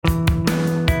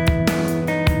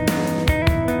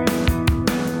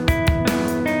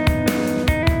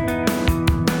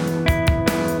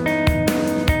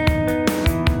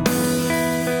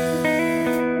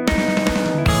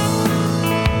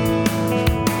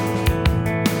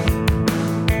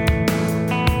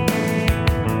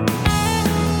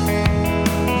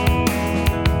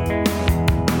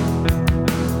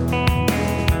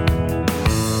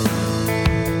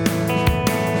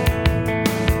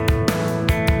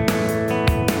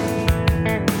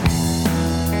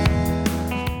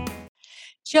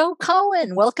Joe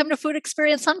Cohen, welcome to Food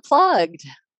Experience Unplugged.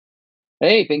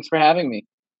 Hey, thanks for having me.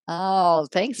 Oh,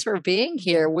 thanks for being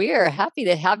here. We are happy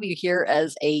to have you here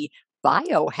as a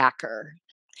biohacker.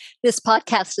 This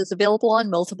podcast is available on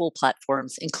multiple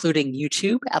platforms, including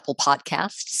YouTube, Apple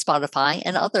Podcasts, Spotify,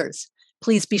 and others.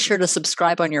 Please be sure to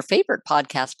subscribe on your favorite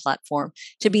podcast platform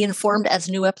to be informed as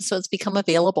new episodes become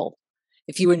available.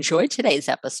 If you enjoyed today's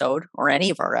episode or any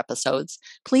of our episodes,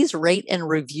 please rate and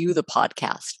review the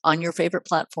podcast on your favorite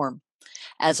platform.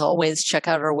 As always, check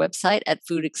out our website at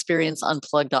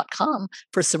foodexperienceunplugged.com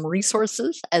for some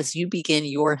resources as you begin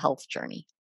your health journey.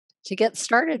 To get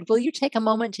started, will you take a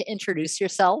moment to introduce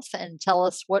yourself and tell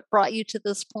us what brought you to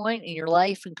this point in your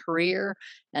life and career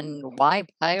and why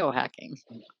biohacking?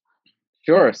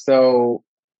 Sure. So,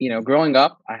 growing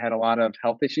up, I had a lot of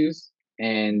health issues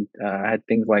and I had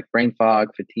things like brain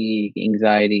fog, fatigue,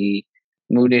 anxiety,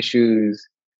 mood issues,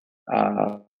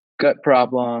 uh, gut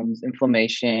problems,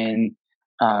 inflammation,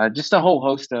 just a whole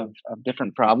host of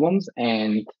different problems.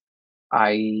 And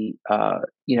I,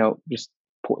 just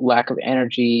lack of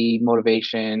energy,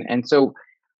 motivation. And so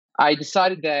I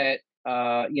decided that,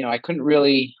 I couldn't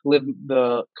really live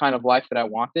the kind of life that I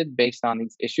wanted based on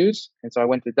these issues. And so I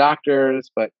went to doctors,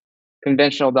 but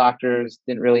conventional doctors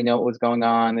didn't really know what was going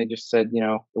on. They just said, we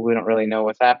don't really know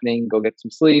what's happening. Go get some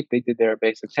sleep. They did their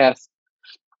basic tests.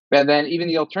 And then even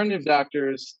the alternative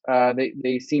doctors,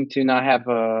 they seem to not have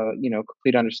a,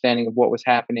 complete understanding of what was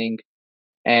happening.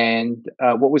 And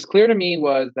what was clear to me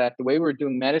was that the way we were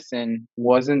doing medicine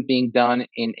wasn't being done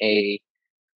in a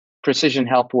precision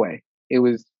health way. It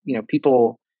was,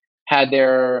 people had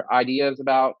their ideas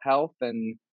about health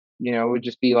and, it would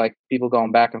just be like people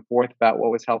going back and forth about what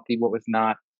was healthy, what was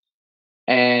not.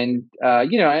 And,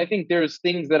 I think there's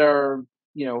things that are,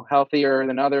 healthier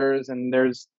than others. And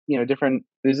there's,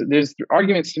 there's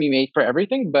arguments to be made for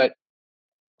everything. But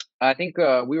I think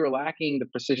we were lacking the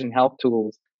precision health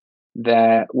tools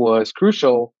that was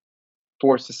crucial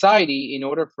for society in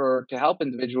order to help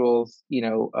individuals,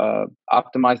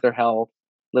 optimize their health,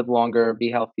 live longer,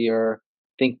 be healthier,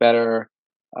 think better,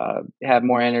 have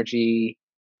more energy.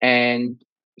 And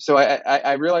so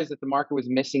I realized that the market was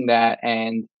missing that.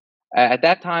 And at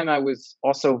that time, I was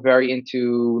also very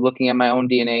into looking at my own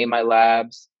DNA in my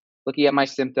labs, looking at my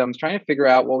symptoms, trying to figure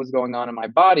out what was going on in my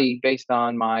body based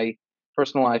on my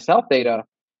personalized health data.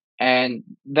 And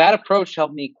that approach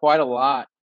helped me quite a lot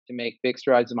to make big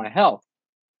strides in my health.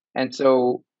 And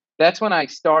so that's when I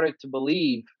started to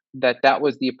believe that that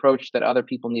was the approach that other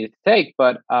people needed to take.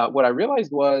 But what I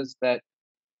realized was that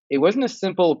it wasn't a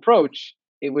simple approach.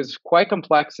 It was quite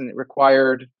complex and it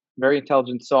required very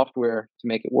intelligent software to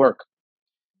make it work.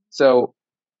 So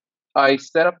I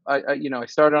set up, I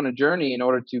started on a journey in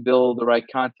order to build the right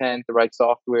content, the right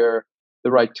software,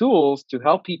 the right tools to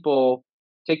help people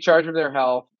take charge of their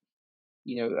health,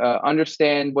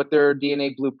 understand what their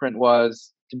DNA blueprint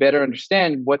was, to better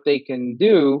understand what they can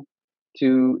do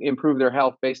to improve their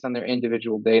health based on their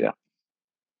individual data.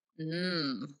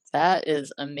 That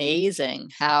is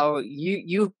amazing how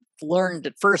you learned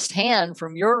it firsthand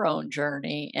from your own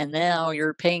journey, and now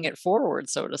you're paying it forward,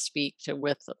 so to speak, to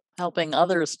with helping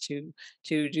others to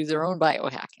do their own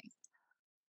biohacking.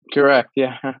 Correct.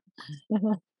 Yeah.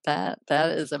 That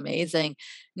is amazing.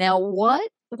 Now, what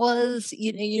was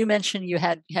you mentioned you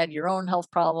had your own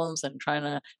health problems and trying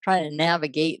to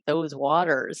navigate those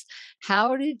waters.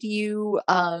 How did you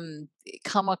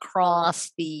come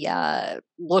across the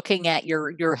looking at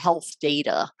your health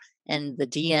data and the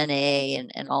DNA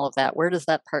and all of that? Where does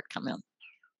that part come in?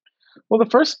 Well, the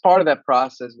first part of that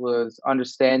process was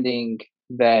understanding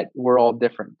that we're all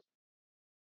different.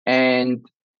 And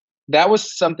that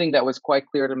was something that was quite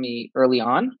clear to me early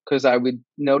on because I would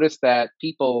notice that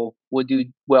people would do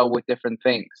well with different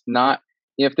things. Not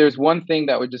if there's one thing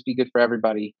that would just be good for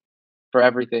everybody, for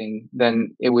everything,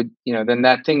 then it would, then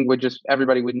that thing would just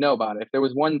everybody would know about it. If there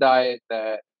was one diet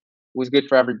that was good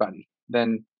for everybody,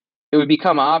 then it would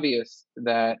become obvious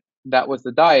that that was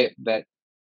the diet that,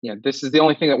 this is the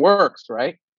only thing that works,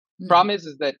 right? Problem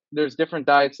is that there's different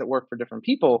diets that work for different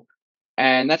people.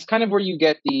 And that's kind of where you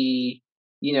get the,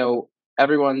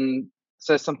 everyone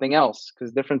says something else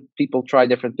because different people try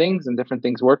different things and different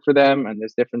things work for them. And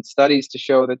there's different studies to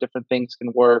show that different things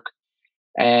can work.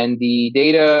 And the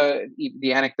data,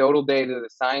 the anecdotal data, the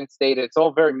science data, it's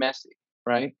all very messy,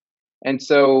 right? And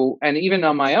so, and even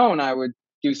on my own, I would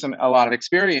do a lot of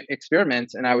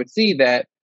experiments and I would see that,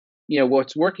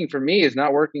 what's working for me is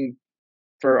not working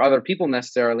for other people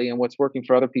necessarily. And what's working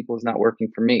for other people is not working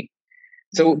for me.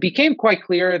 So it became quite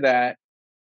clear that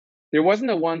there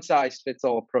wasn't a one size fits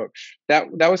all approach. That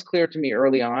was clear to me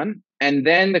early on. And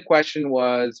then the question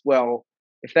was, well,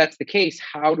 if that's the case,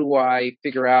 how do I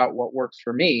figure out what works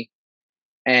for me?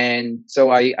 And so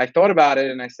I thought about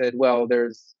it and I said, well,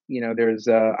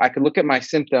 I could look at my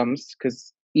symptoms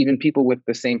because even people with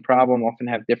the same problem often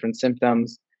have different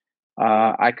symptoms.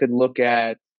 I could look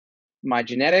at my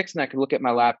genetics and I could look at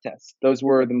my lab tests. Those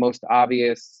were the most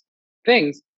obvious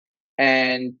things.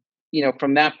 And,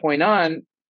 from that point on,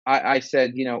 I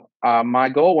said, my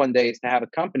goal one day is to have a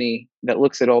company that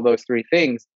looks at all those three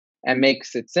things and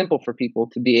makes it simple for people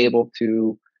to be able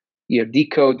to,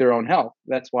 decode their own health.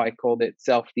 That's why I called it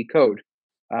Self Decode.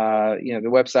 The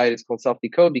website is called Self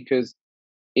Decode because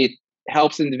it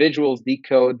helps individuals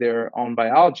decode their own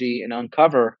biology and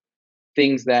uncover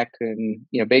things that can,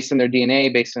 based on their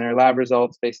DNA, based on their lab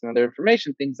results, based on other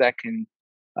information, things that can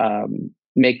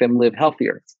make them live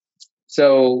healthier.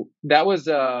 So that was,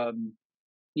 and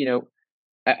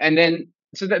then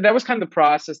so that was kind of the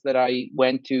process that I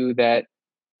went to. That,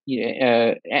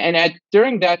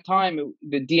 during that time,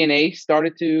 the DNA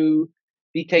started to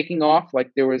be taking off.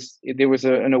 Like there was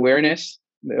an awareness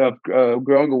of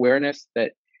growing awareness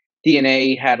that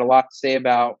DNA had a lot to say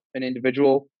about an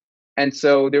individual, and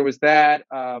so there was that.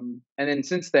 And then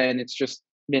since then, it's just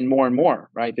been more and more.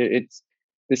 Right? It's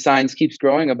the science keeps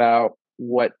growing about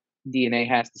what DNA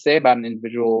has to say about an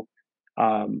individual,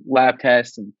 lab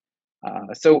tests, and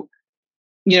so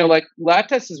like lab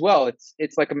tests as well.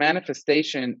 It's like a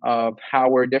manifestation of how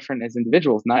we're different as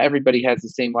individuals. Not everybody has the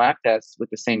same lab tests with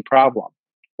the same problem,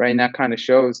 right? And that kind of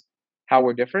shows how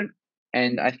we're different.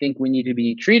 And I think we need to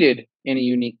be treated in a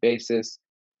unique basis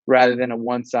rather than a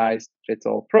one size fits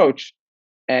all approach.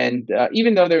 And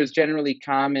even though there's generally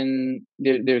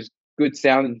there's good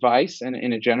sound advice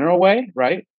in a general way,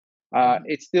 right?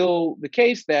 It's still the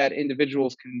case that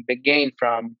individuals can gain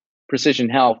from precision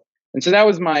health. And so that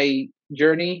was my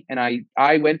journey. And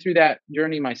I went through that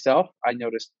journey myself. I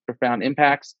noticed profound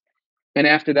impacts. And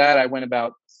after that, I went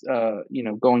about,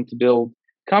 going to build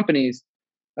a company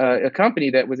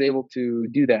that was able to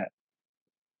do that.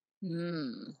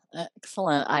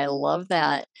 Excellent. I love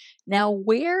that. Now,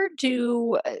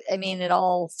 it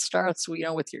all starts,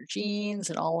 with your genes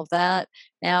and all of that.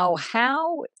 Now,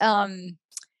 how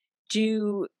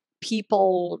do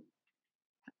people,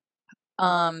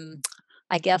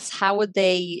 I guess, how would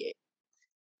they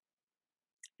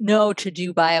know to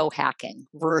do biohacking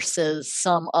versus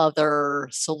some other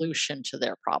solution to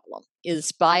their problem?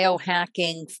 Is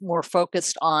biohacking more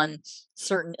focused on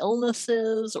certain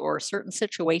illnesses or certain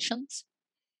situations?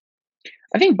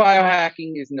 I think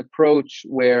biohacking is an approach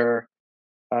where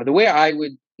the way I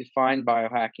would define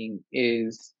biohacking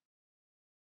is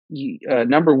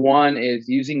number one is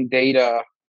using data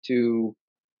to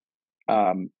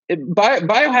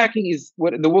biohacking is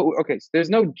okay. So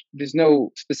there's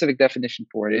no specific definition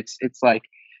for it. It's like,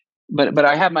 but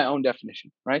I have my own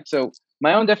definition, right? So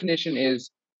my own definition is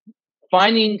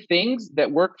finding things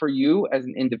that work for you as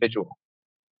an individual.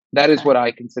 That is what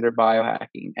I consider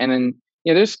biohacking. And then,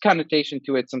 there's connotation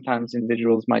to it. Sometimes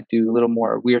individuals might do a little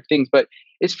more weird things, but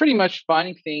it's pretty much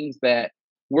finding things that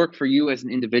work for you as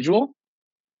an individual.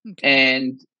 Okay.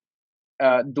 And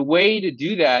the way to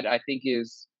do that, I think,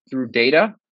 is through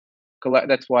data.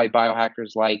 That's why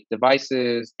biohackers like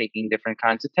devices, taking different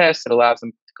kinds of tests. It allows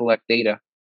them to collect data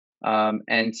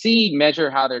and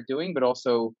measure how they're doing, but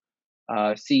also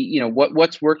see,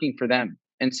 what's working for them.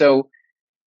 And so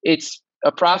it's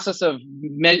a process of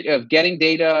getting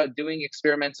data, doing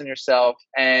experiments on yourself.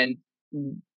 And,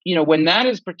 when that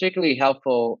is particularly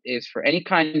helpful is for any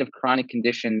kind of chronic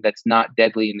condition that's not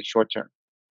deadly in the short term.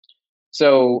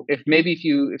 So if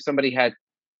somebody had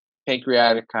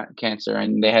pancreatic cancer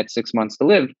and they had 6 months to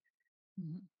live,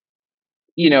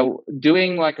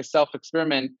 doing like a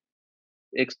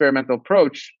experimental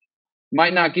approach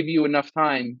might not give you enough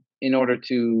time in order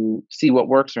to see what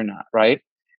works or not, right?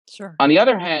 Sure. On the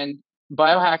other hand,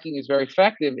 biohacking is very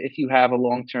effective if you have a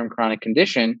long-term chronic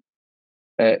condition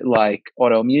like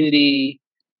autoimmunity.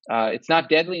 It's not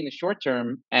deadly in the short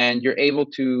term, and you're able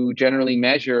to generally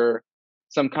measure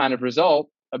some kind of result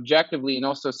objectively and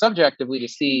also subjectively to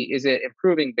see, is it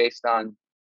improving based on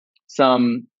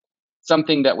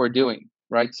something that we're doing,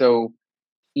 right? So,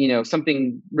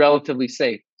 something relatively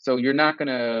safe. So you're not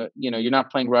you're not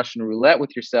playing Russian roulette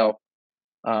with yourself.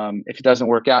 If it doesn't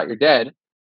work out, you're dead.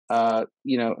 But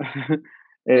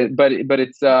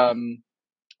it's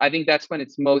I think that's when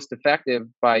it's most effective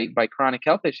by chronic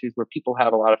health issues where people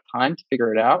have a lot of time to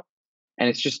figure it out. And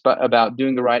it's just about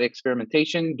doing the right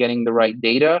experimentation, getting the right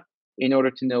data in order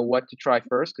to know what to try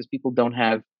first, because people don't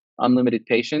have unlimited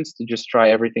patience to just try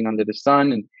everything under the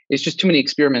sun. And it's just too many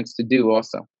experiments to do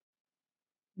also.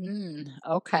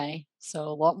 Okay. So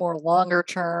a lot more longer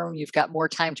term. You've got more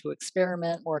time to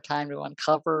experiment, more time to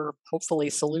uncover, hopefully,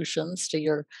 solutions to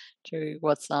your to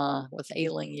what's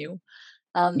ailing you.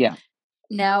 Um, Yeah.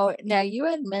 now you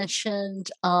had mentioned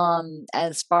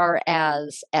as far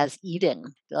as eating,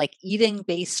 like eating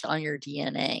based on your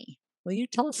DNA. Will you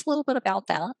tell us a little bit about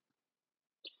that?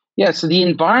 Yeah. So the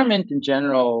environment in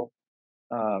general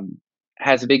um,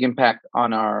 has a big impact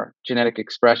on our genetic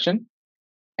expression,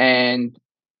 and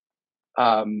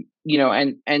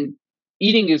and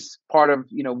eating is part of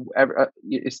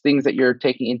is things that you're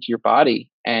taking into your body,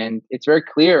 and it's very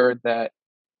clear that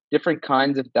different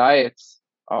kinds of diets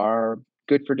are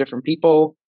good for different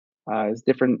people. It's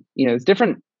different, there's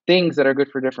different things that are good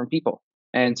for different people,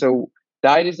 and so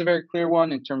diet is a very clear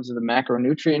one in terms of the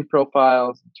macronutrient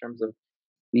profiles, in terms of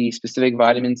the specific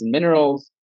vitamins and minerals.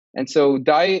 And so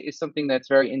diet is something that's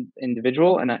very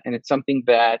individual, and it's something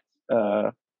that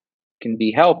uh, can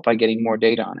be helped by getting more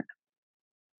data on it.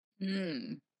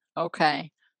 Mm,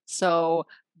 okay. So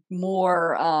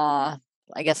more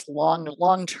I guess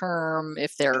long term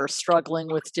if they're struggling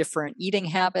with different eating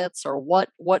habits, or what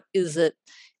is it,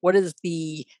 what is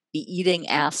the eating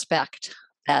aspect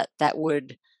that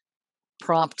would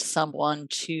prompt someone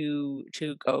to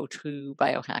go to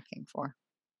biohacking for?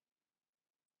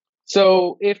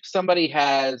 So if somebody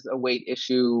has a weight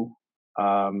issue,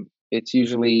 it's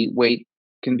usually weight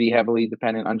can be heavily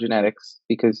dependent on genetics,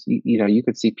 because you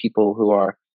could see people who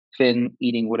are thin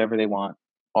eating whatever they want.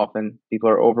 Often people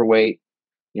are overweight,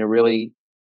 really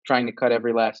trying to cut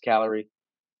every last calorie.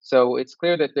 So it's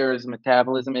clear that there is a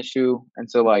metabolism issue, and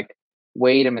so like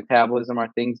weight and metabolism are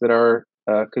things that are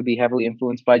could be heavily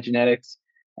influenced by genetics.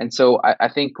 And so I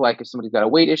think like if somebody's got a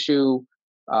weight issue,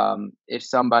 if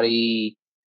somebody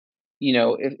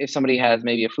if somebody has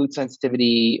maybe a food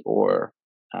sensitivity, or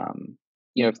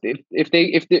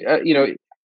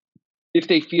if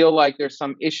they feel like there's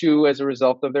some issue as a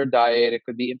result of their diet, it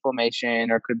could be inflammation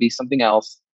or it could be something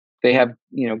else. They have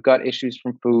gut issues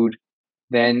from food,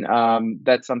 then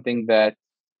that's something that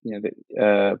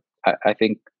I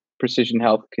think precision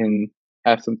health can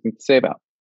have something to say about.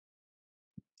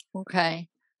 Okay.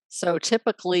 So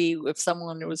typically, if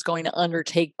someone was going to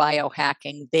undertake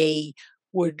biohacking, they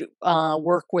would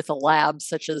work with a lab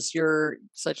such as your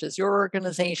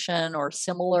organization or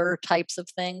similar types of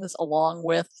things, along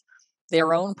with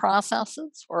their own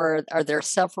processes, or are there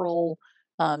several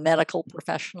medical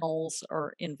professionals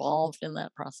are involved in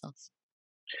that process?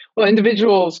 Well,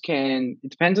 individuals can. It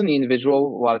depends on the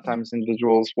individual. A lot of Mm. times,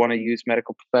 individuals want to use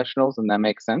medical professionals, and that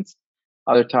makes sense.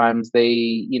 Other times,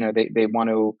 they want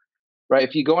to. Right.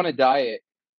 If you go on a diet,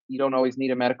 you don't always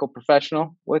need a medical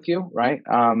professional with you, right?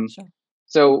 Sure.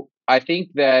 So I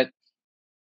think that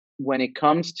when it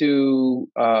comes to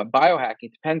biohacking,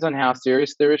 it depends on how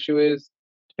serious their issue is.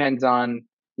 Depends on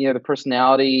the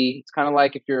personality. It's kind of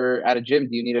like if you're at a gym,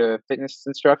 do you need a fitness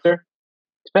instructor?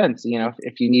 Depends.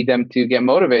 If you need them to get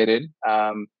motivated,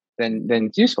 then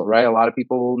it's useful, right? A lot of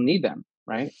people need them,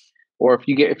 right? Or if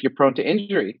you're prone to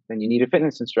injury, then you need a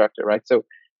fitness instructor, right? So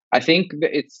I think that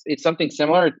it's something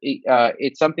similar.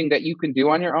 It's something that you can do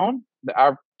on your own.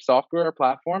 Our software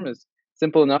platform is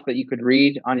simple enough that you could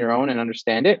read on your own and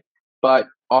understand it. But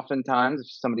oftentimes, if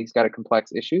somebody's got a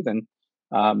complex issue, then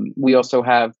we also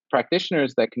have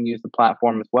practitioners that can use the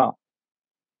platform as well.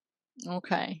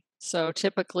 Okay. So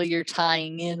typically you're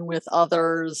tying in with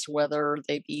others, whether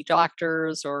they be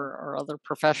doctors or other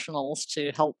professionals,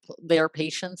 to help their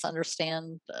patients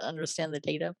understand the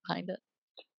data behind it.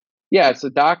 Yeah, so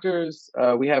doctors,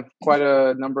 we have quite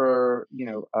a number,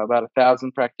 about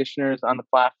 1,000 practitioners on the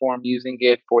platform using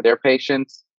it for their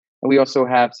patients. And we also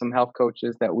have some health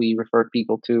coaches that we refer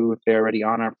people to if they're already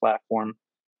on our platform.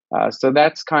 So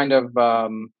that's kind of,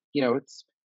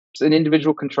 it's an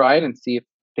individual can try it and see if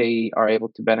they are able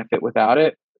to benefit without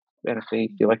it. And if they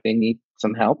feel like they need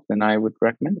some help, then I would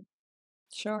recommend it.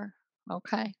 Sure.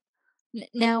 Okay.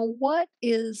 Now,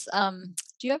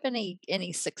 do you have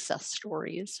any success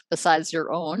stories besides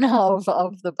your own of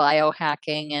the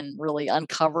biohacking and really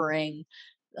uncovering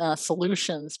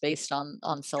solutions based on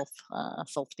self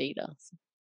data?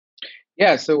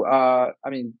 Yeah, so I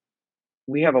mean,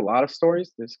 we have a lot of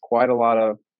stories. There's quite a lot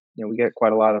of, we get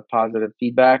quite a lot of positive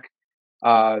feedback.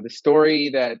 The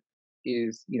story that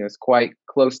is quite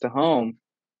close to home.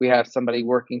 We have somebody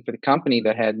working for the company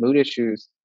that had mood issues,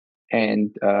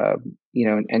 and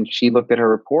and she looked at her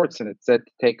reports, and it said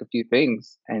to take a few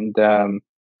things, and Mm.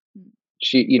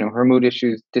 her mood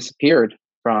issues disappeared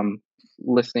from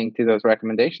listening to those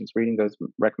recommendations, reading those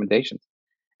recommendations.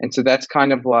 And so that's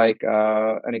kind of like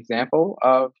an example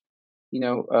of you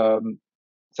know um,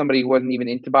 somebody who wasn't even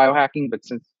into biohacking, but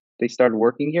since they started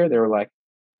working here, they were like,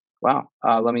 wow,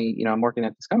 let me, I'm working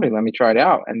at this company, let me try it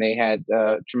out. And they had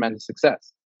tremendous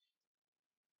success.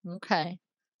 Okay.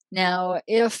 Now,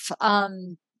 if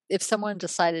someone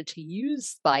decided to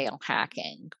use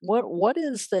biohacking, what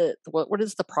is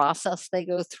the process they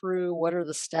go through? What are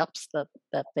the steps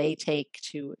that they take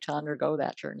to undergo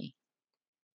that journey?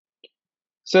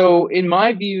 So, in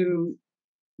my view,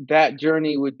 that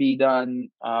journey would be done,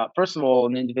 first of all,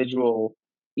 an individual,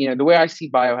 the way I see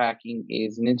biohacking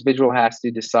is an individual has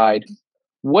to decide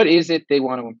what is it they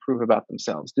want to improve about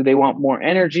themselves. Do they want more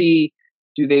energy?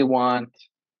 Do they want,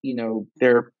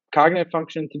 their cognitive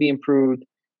function to be improved?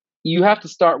 You have to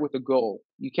start with a goal.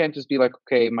 You can't just be like,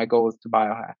 okay, my goal is to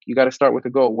biohack. You got to start with a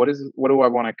goal. What do I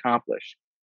want to accomplish?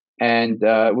 And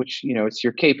which, it's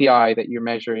your KPI that you're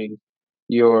measuring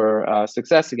your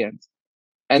success against.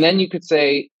 And then you could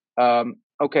say,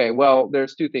 okay, well,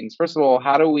 there's two things. First of all,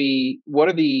 what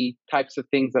are the types of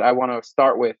things that I want to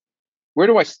start with? Where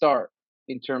do I start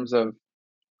in terms of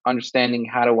understanding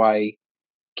how do I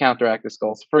counteract this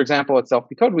goal? So for example, at Self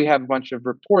Decode, we have a bunch of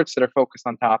reports that are focused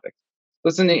on topics.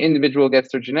 Listen, the individual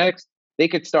gets their genetics, they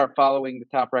could start following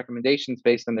the top recommendations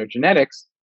based on their genetics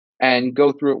and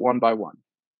go through it one by one.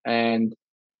 And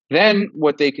then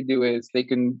what they could do is they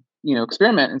can,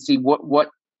 experiment and see what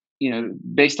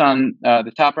based on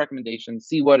the top recommendations,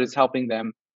 see what is helping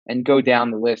them and go down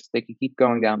the list. They could keep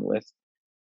going down the list.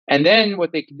 And then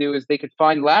what they could do is they could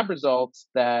find lab results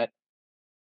that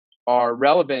are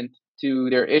relevant to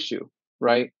their issue,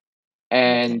 right?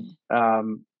 And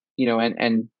Okay.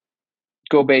 and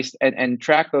go based and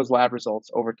track those lab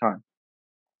results over time.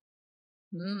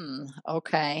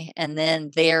 Okay. And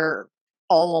then they're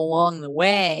all along the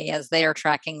way, as they are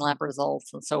tracking lab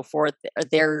results and so forth,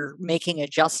 they're making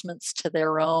adjustments to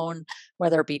their own,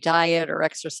 whether it be diet or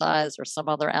exercise or some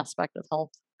other aspect of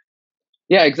health.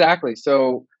 Yeah, exactly.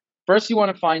 So first you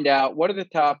want to find out what are the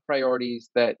top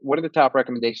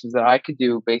recommendations that I could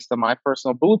do based on my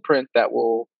personal blueprint that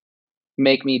will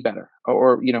make me better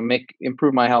or make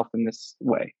improve my health in this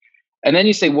way. And then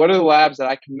you say, what are the labs that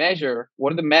I can measure?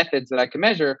 What are the methods that I can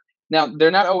measure? Now,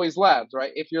 they're not always labs,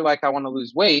 right? If you're like, I want to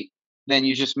lose weight, then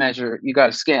you just measure, you got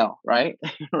a scale, right?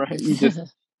 Right. You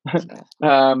just,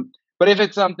 Sure. but if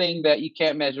it's something that you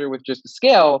can't measure with just a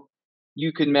scale,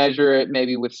 you can measure it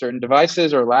maybe with certain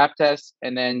devices or lab tests.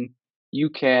 And then you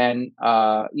can,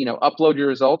 upload your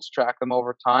results, track them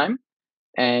over time,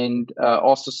 and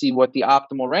also see what the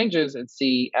optimal range is and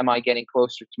see, am I getting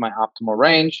closer to my optimal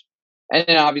range? And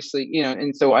then obviously,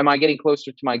 and so am I getting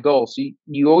closer to my goal? So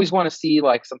you always want to see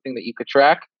like something that you could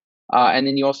track. And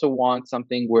then you also want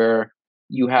something where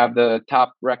you have the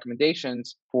top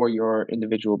recommendations for your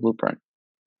individual blueprint.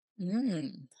 Mm,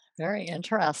 very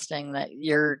interesting that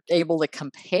you're able to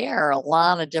compare a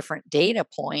lot of different data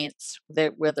points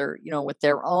that whether, with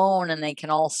their own, and they can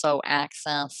also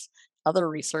access other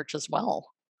research as well.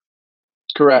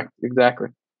 Correct.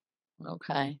 Exactly.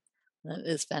 Okay. That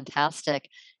is fantastic.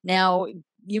 Now,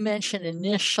 you mentioned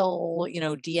initial,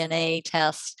 DNA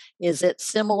tests. Is it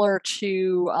similar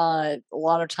to a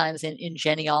lot of times in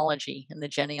genealogy, in the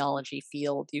genealogy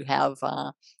field, you have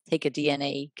take a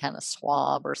DNA kind of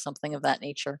swab or something of that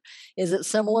nature? Is it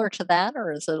similar to that,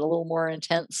 or is it a little more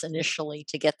intense initially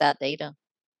to get that data?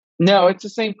 No, it's the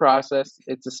same process.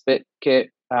 It's a spit kit.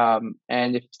 And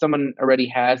if someone already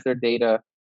has their data,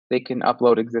 they can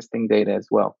upload existing data as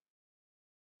well.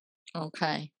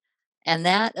 Okay. And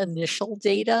that initial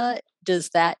data,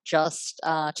 does that just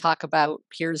talk about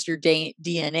here's your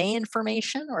DNA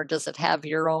information, or does it have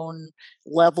your own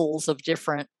levels of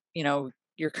different, your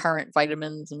current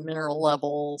vitamins and mineral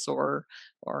levels, or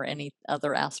any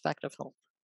other aspect of health?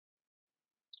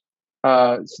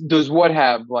 Does what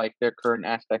have like their current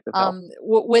aspect of health?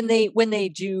 When they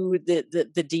do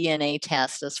the DNA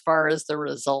test, as far as the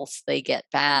results they get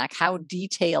back, how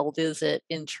detailed is it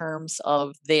in terms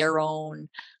of their own,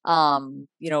 biology,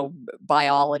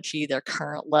 their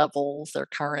current levels, their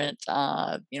current,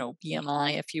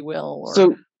 BMI, if you will,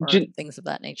 So or things of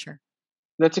that nature?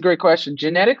 that's a great question.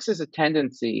 Genetics is a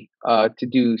tendency to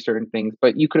do certain things,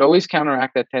 but you could always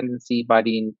counteract that tendency by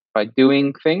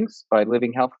doing things, by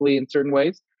living healthily in certain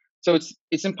ways. So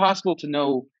it's impossible to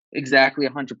know exactly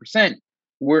 100%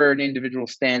 where an individual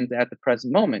stands at the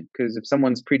present moment. Because if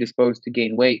someone's predisposed to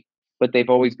gain weight, but they've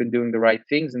always been doing the right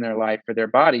things in their life for their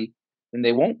body, then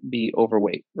they won't be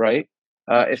overweight, right?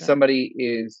 If Sure. somebody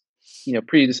is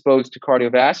predisposed to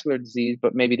cardiovascular disease,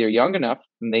 but maybe they're young enough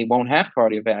and they won't have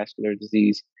cardiovascular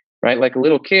disease, right? Like a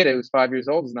little kid who's 5 years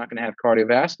old is not going to have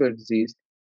cardiovascular disease,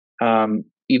 even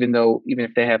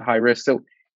if they have high risk. So,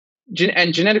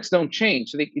 and genetics don't change.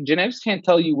 So genetics can't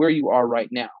tell you where you are right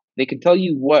now. They can tell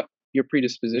you what your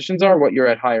predispositions are, what you're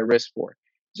at higher risk for.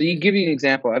 So you give you an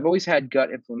example. I've always had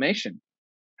gut inflammation.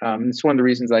 It's one of the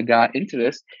reasons I got into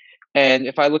this. And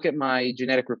if I look at my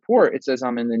genetic report, it says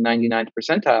I'm in the 99th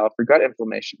percentile for gut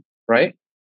inflammation, right?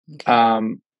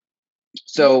 Okay.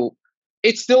 So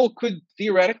it still could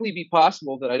theoretically be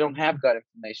possible that I don't have gut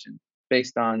inflammation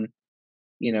based on,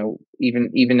 even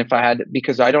if I had,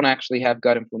 because I don't actually have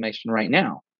gut inflammation right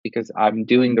now because I'm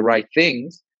doing the right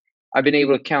things. I've been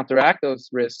able to counteract those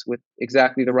risks with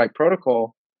exactly the right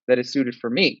protocol that is suited for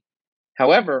me.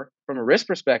 However, from a risk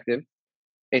perspective,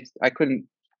 I couldn't,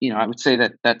 I would say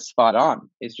that that's spot on.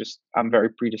 It's just I'm very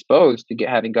predisposed to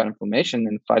having gut inflammation,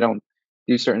 and if I don't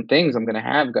do certain things, I'm going to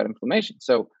have gut inflammation.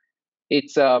 So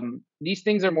it's these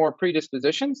things are more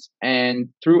predispositions, and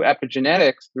through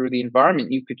epigenetics, through the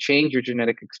environment, you could change your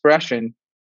genetic expression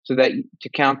so that to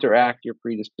counteract your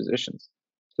predispositions.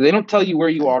 So they don't tell you where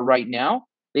you are right now.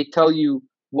 They tell you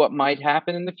what might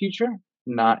happen in the future,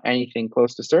 not anything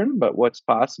close to certain, but what's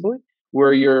possibly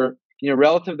where you're,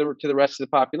 relative to the rest of the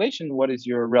population. What is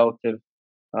your relative,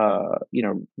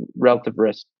 relative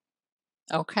risk?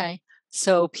 Okay.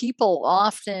 So people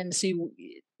often see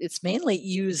it's mainly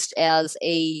used as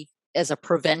a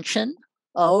prevention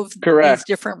of these Correct.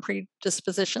 different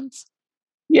predispositions.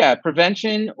 Yeah,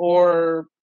 prevention or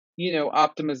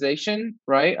optimization,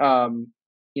 right?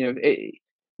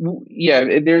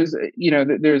 There's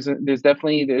there's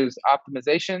definitely there's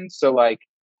optimization. So like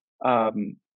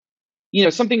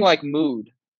something like mood.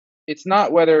 It's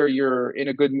not whether you're in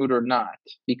a good mood or not,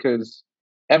 because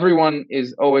everyone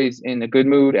is always in a good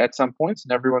mood at some points,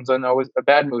 and everyone's in always a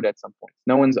bad mood at some points.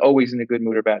 No one's always in a good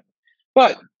mood or bad mood.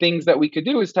 But things that we could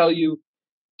do is tell you,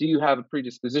 do you have a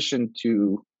predisposition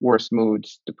to worse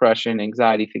moods, depression,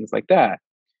 anxiety, things like that?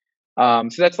 So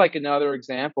that's like another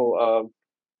example of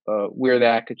where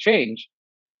that could change.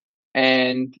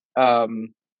 And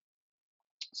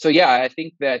so yeah, I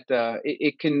think that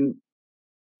it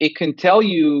can tell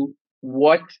you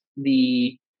what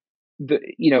the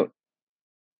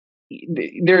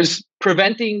there's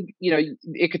preventing,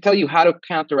 it could tell you how to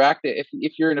counteract it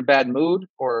if you're in a bad mood,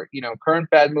 or current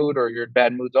bad mood, or you're in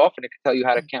bad moods often. It could tell you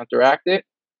how to counteract it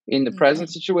in the present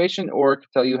Okay. situation, or it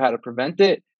could tell you how to prevent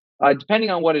it,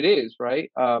 depending on what it is,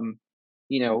 right?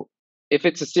 You know if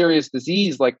it's a serious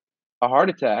disease like a heart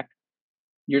attack,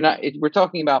 we're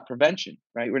talking about prevention,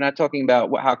 right? We're not talking about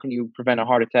how can you prevent a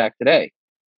heart attack today.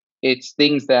 It's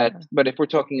things that, but if we're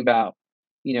talking about,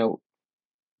 you know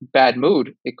bad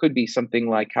mood, it could be something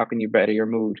like how can you better your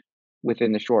mood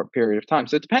within a short period of time.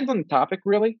 So it depends on the topic,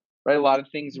 really, right? A lot of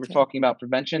things we're Okay. talking about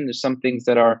prevention. There's some things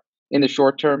that are in the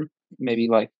short term, maybe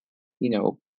like,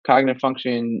 cognitive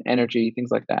function, energy, things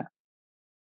like that.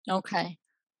 Okay.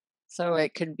 So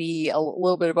it could be a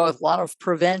little bit of both, a lot of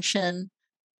prevention,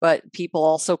 but people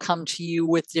also come to you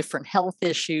with different health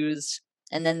issues,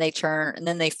 and then they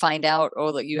find out,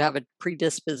 oh, that you have a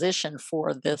predisposition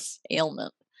for this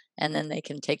ailment, and then they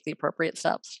can take the appropriate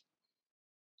steps.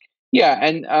 Yeah,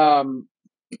 and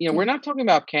we're not talking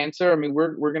about cancer. I mean,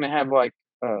 we're gonna have like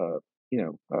you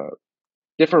know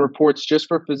different reports just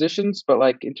for physicians, but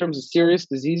like in terms of serious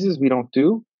diseases, we don't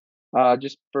do,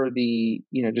 just for the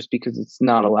just because it's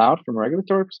not allowed from a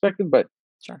regulatory perspective. But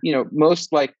Sure.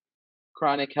 most like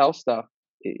chronic health stuff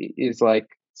is like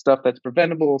stuff that's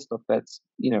preventable, stuff that's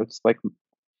it's like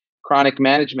chronic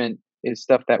management is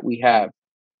stuff that we have,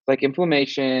 like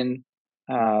inflammation,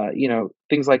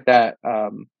 things like that.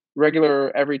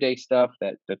 Regular everyday stuff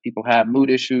that people have, mood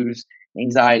issues,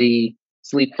 anxiety,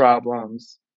 sleep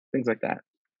problems, things like that.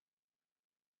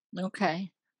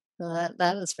 Okay. So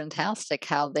that is fantastic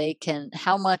how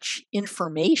much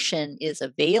information is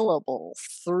available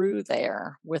through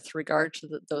there with regard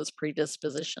to those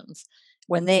predispositions.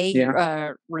 When they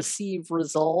Yeah. receive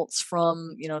results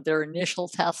from their initial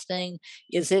testing,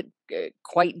 is it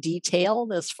quite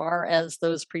detailed as far as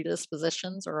those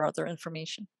predispositions or other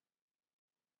information?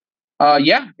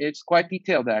 Yeah, it's quite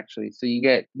detailed actually. So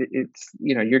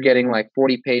you're getting like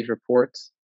 40-page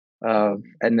reports,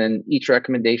 and then each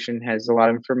recommendation has a lot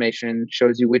of information,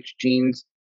 shows you which genes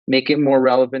make it more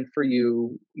relevant for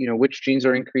you, which genes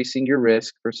are increasing your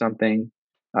risk for something,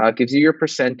 gives you your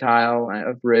percentile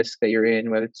of risk that you're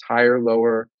in, whether it's higher or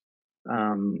lower.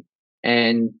 Um,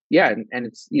 and yeah, and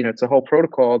it's a whole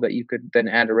protocol that you could then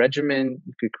add a regimen,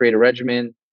 you could create a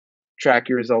regimen, track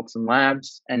your results in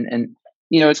labs, and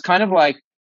it's kind of like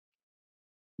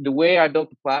the way I built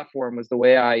the platform was the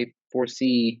way I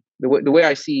foresee the way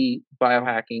I see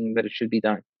biohacking that it should be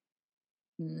done.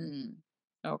 Mm,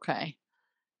 okay.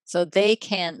 So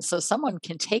someone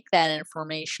can take that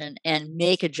information and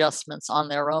make adjustments on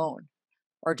their own,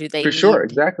 or do they For sure, need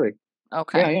exactly.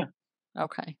 Okay. Yeah, yeah.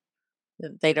 Okay.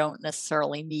 They don't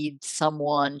necessarily need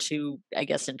someone to, I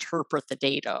guess, interpret the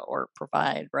data or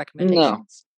provide No,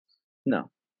 recommendations.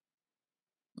 no,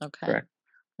 Okay. correct.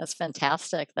 That's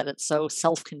fantastic that it's so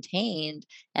self-contained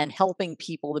and helping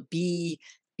people to be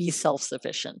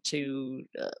self-sufficient to,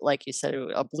 like you said,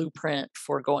 a blueprint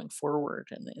for going forward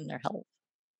in their health.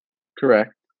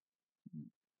 Correct.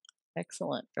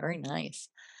 Excellent. Very nice.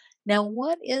 Now,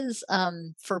 what is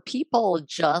for people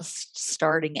just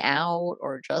starting out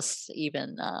or just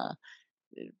even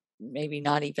maybe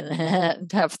not even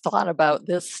have thought about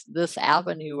this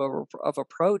avenue of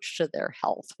approach to their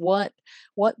health? What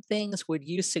things would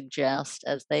you suggest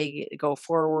as they go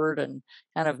forward and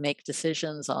kind of make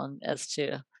decisions on as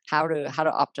to how to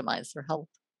optimize their health?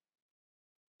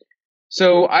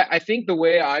 So I think the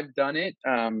way I've done it,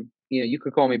 you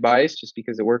could call me biased just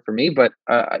because it worked for me, but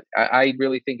I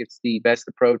really think it's the best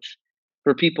approach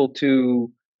for people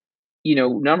to,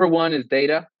 number one is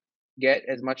data. Get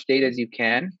as much data as you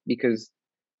can because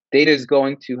data is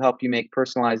going to help you make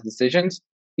personalized decisions.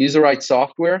 Use the right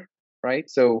software, right?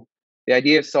 So the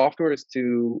idea of software is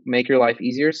to make your life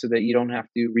easier so that you don't have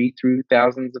to read through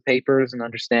thousands of papers and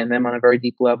understand them on a very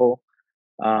deep level.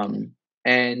 Okay.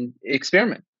 And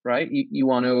experiment, right? You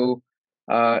want to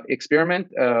experiment,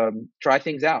 try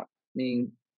things out. I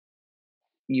mean,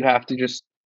 you have to just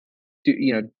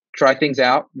try things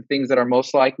out, the things that are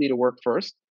most likely to work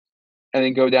first, and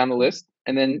then go down the list,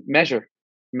 and then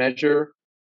measure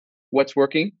what's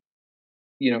working.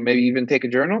 Maybe even take a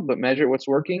journal, but measure what's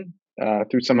working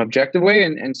through some objective way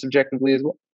and subjectively as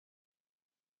well.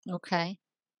 Okay.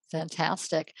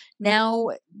 Fantastic.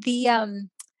 Now,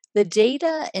 the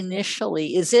data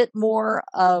initially, is it more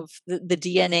of the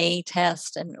DNA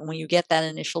test? And when you get that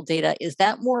initial data, is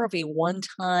that more of a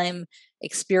one-time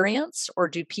experience, or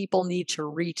do people need to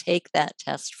retake that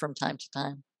test from time to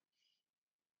time?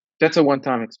 That's a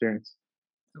one-time experience.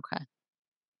 Okay.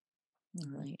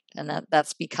 All right. And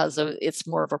that's because of it's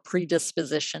more of a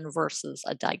predisposition versus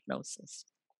a diagnosis.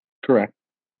 Correct.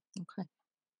 Okay.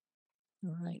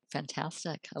 All right,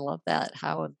 fantastic. I love that.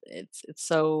 How it's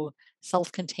so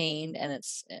self-contained and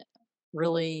it's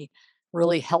really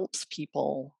really helps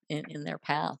people in their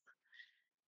path.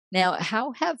 Now,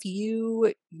 how have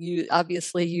you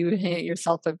obviously you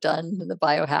yourself have done the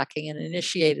biohacking and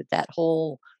initiated that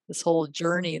whole this whole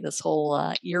journey, this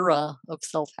whole era of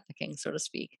self-hacking, so to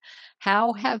speak.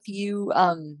 How have you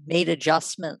made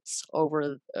adjustments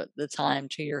over the time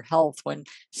to your health when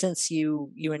since you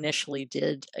initially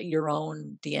did your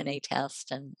own DNA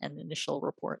test and initial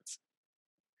reports?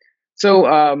 So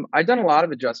I've done a lot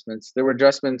of adjustments. There were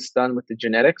adjustments done with the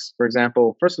genetics. For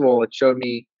example, first of all, it showed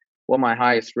me what my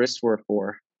highest risks were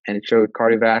for, and it showed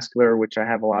cardiovascular, which I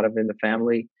have a lot of in the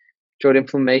family. Showed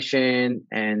inflammation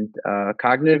and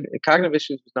cognitive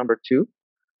issues was number two,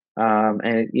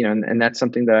 and that's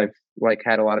something that I've like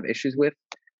had a lot of issues with.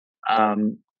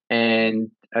 Um,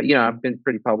 and I've been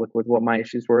pretty public with what my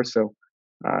issues were. So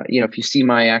if you see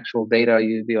my actual data,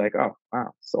 you'd be like, oh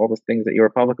wow, so all the things that you were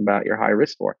public about, you're high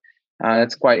risk for.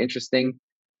 That's quite interesting.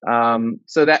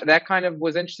 So that kind of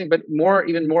was interesting, but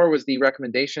even more was the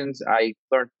recommendations. I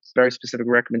learned very specific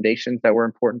recommendations that were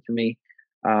important to me.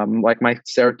 Like my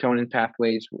serotonin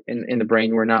pathways in the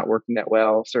brain were not working that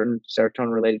well, certain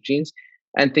serotonin related genes,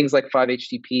 and things like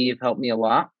 5-HTP have helped me a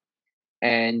lot.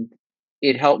 And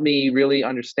it helped me really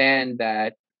understand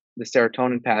that the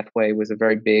serotonin pathway was a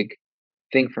very big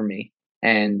thing for me.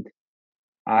 And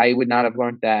I would not have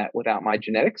learned that without my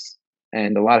genetics.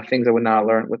 And a lot of things I would not have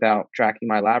learned without tracking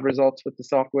my lab results with the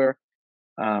software.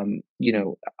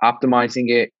 Optimizing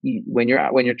it when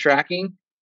you're tracking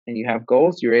and you have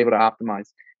goals, you're able to optimize.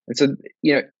 And so,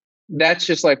 you know, that's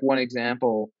just like one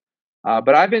example.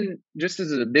 But I've been just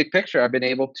as a big picture, I've been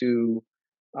able to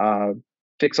uh,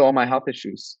 fix all my health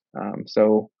issues.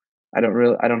 So I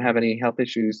don't have any health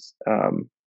issues for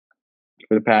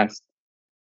the past,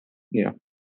 you know,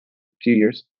 few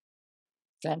years.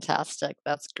 Fantastic.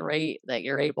 That's great that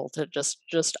you're able to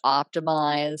just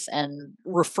optimize and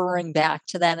referring back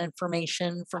to that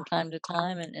information from time to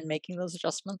time and making those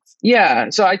adjustments.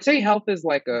 Yeah. So I'd say health is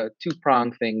like a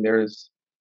two-pronged thing. There's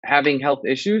having health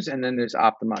issues, and then there's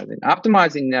optimizing.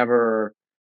 Optimizing never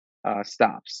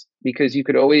stops because you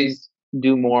could always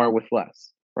do more with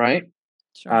less, right?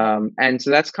 Sure. And so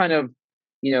that's kind of,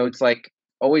 it's like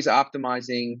always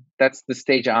optimizing. That's the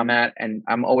stage I'm at, and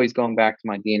I'm always going back to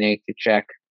my DNA to check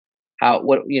how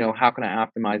can I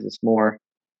optimize this more.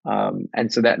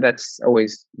 And so that's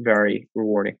always very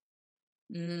rewarding.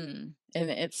 And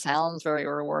it sounds very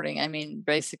rewarding. I mean,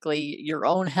 basically your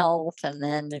own health, and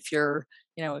then if you're,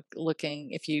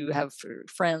 looking if you have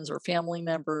friends or family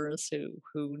members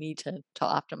who need to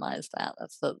optimize that.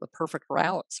 That's the perfect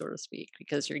route, so to speak,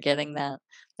 because you're getting that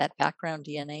background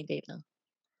DNA data.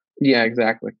 Yeah,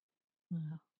 exactly.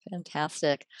 Wow,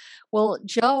 fantastic. Well,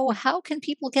 Joe, how can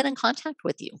people get in contact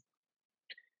with you?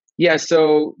 Yeah,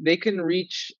 so they can go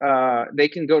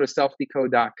to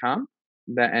selfdecode.com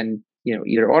and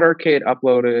either order a kit,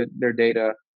 upload their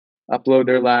data, upload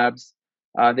their labs.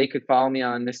 They could follow me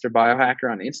on Mr.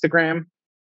 Biohacker on Instagram,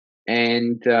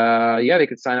 and yeah, they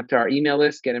could sign up to our email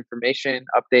list, get information,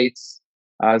 updates.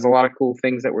 There's a lot of cool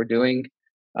things that we're doing.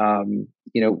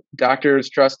 Doctors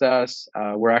trust us.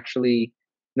 We're actually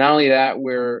not only that,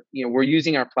 we're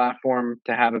using our platform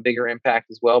to have a bigger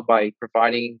impact as well by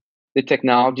providing the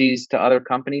technologies to other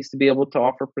companies to be able to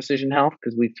offer precision health,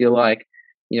 because we feel like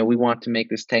we want to make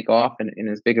this take off in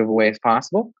as big of a way as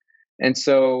possible. And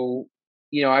so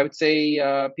I would say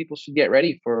people should get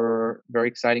ready for a very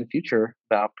exciting future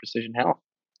about precision health.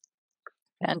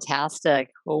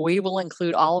 Fantastic. Well, we will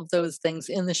include all of those things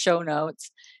in the show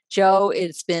notes. Joe,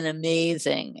 it's been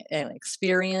amazing, an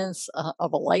experience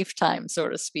of a lifetime, so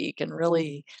to speak, and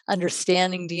really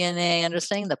understanding DNA,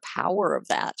 understanding the power of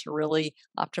that to really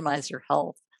optimize your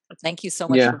health. So thank you so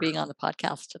much Yeah. for being on the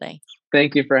podcast today.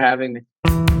 Thank you for having me.